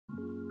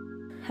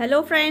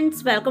Hello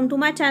friends, welcome to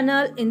my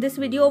channel. In this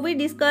video we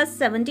discuss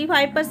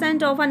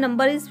 75% of a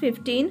number is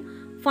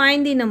 15.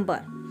 Find the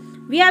number.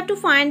 We have to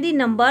find the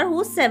number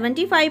whose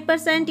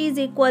 75% is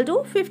equal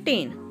to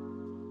 15.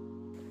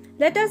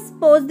 Let us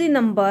suppose the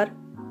number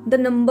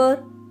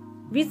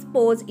we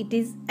suppose it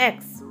is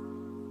x.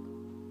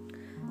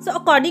 So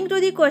according to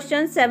the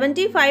question,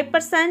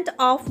 75%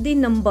 of the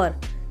number,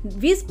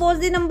 we suppose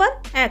the number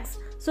x.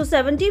 So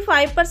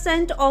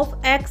 75% of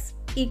x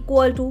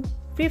equal to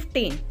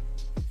 15.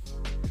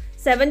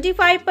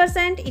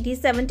 75%, it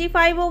is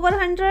 75 over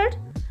 100.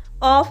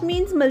 Of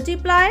means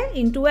multiply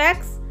into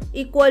x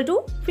equal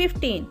to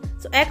 15.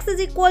 So x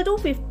is equal to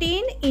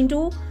 15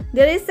 into,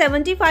 there is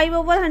 75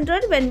 over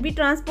 100. When we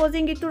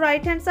transposing it to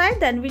right hand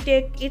side, then we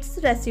take its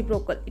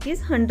reciprocal. It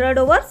is 100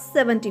 over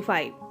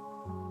 75.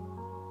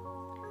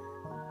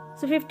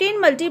 So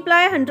 15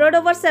 multiply 100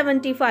 over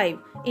 75.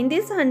 In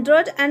this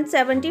 100 and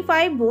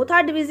 75 both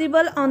are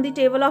divisible on the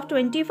table of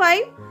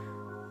 25.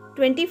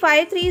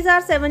 25 3s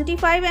are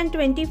 75 and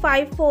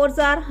 25 4s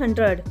are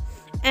 100.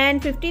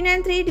 And 15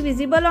 and 3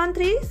 divisible on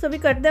 3. So we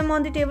cut them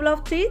on the table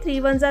of 3. 3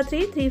 1s are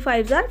 3, 3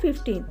 5s are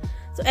 15.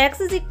 So x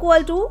is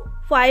equal to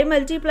 5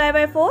 multiplied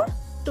by 4,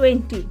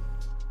 20.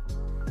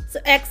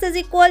 So x is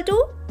equal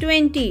to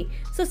 20.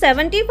 So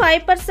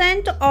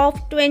 75%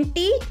 of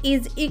 20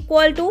 is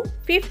equal to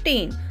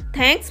 15.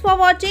 Thanks for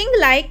watching.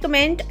 Like,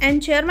 comment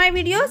and share my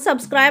video.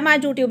 Subscribe my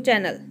YouTube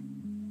channel.